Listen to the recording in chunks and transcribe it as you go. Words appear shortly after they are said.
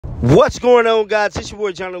What's going on, guys? It's your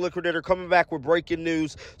boy Johnny Liquidator coming back with breaking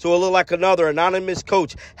news. So it looked like another anonymous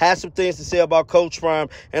coach has some things to say about Coach Prime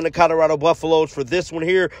and the Colorado Buffaloes. For this one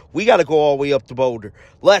here, we got to go all the way up to Boulder.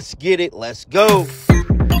 Let's get it. Let's go.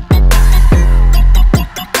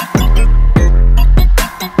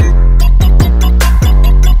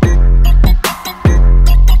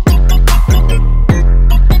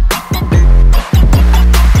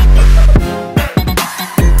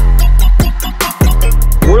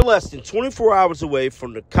 Less than 24 hours away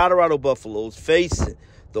from the Colorado Buffaloes facing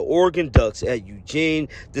the Oregon Ducks at Eugene.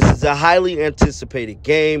 This is a highly anticipated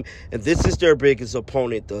game, and this is their biggest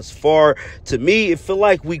opponent thus far. To me, it feels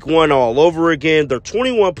like week one all over again. They're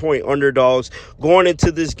 21-point underdogs going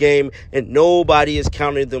into this game, and nobody is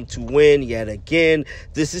counting them to win yet again.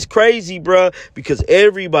 This is crazy, bruh, because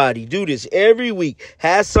everybody do this every week,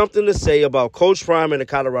 has something to say about Coach Prime and the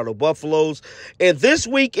Colorado Buffaloes, and this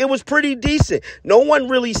week it was pretty decent. No one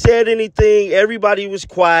really said anything. Everybody was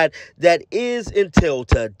quiet. That is until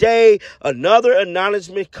today, another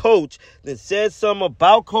anonymous coach that said something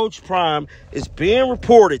about Coach Prime. Is being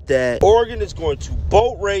reported that Oregon is going to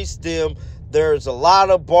boat race them. There's a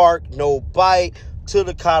lot of bark, no bite to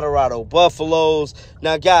the Colorado Buffaloes.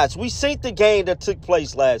 Now, guys, we seen the game that took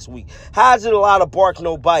place last week. How is it a lot of bark,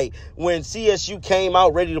 no bite when CSU came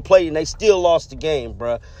out ready to play and they still lost the game,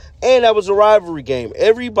 bruh? And that was a rivalry game.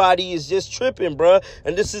 Everybody is just tripping, bruh.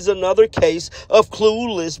 And this is another case of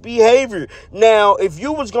clueless behavior. Now, if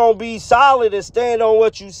you was going to be solid and stand on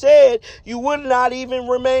what you said, you would not even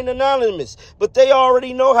remain anonymous. But they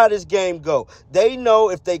already know how this game go. They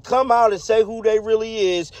know if they come out and say who they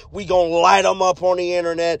really is, we going to light them up on the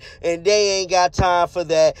internet. And they ain't got time for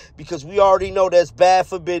that because we already know that's bad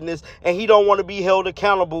for business. And he don't want to be held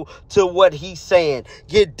accountable to what he's saying.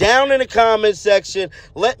 Get down in the comment section.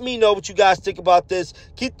 Let me know what you guys think about this.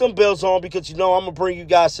 Keep them bells on because you know I'm going to bring you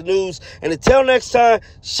guys some news. And until next time,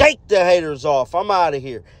 shake the haters off. I'm out of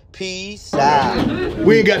here. Peace out.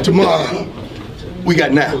 We ain't got tomorrow. We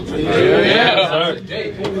got now. Yeah.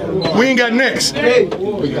 We ain't got next.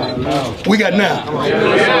 We got now. We got now.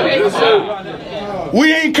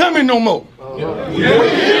 We ain't coming no more. We here.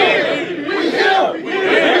 We here. We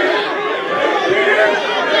here.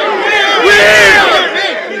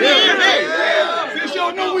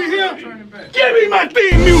 Give me my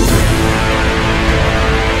theme music.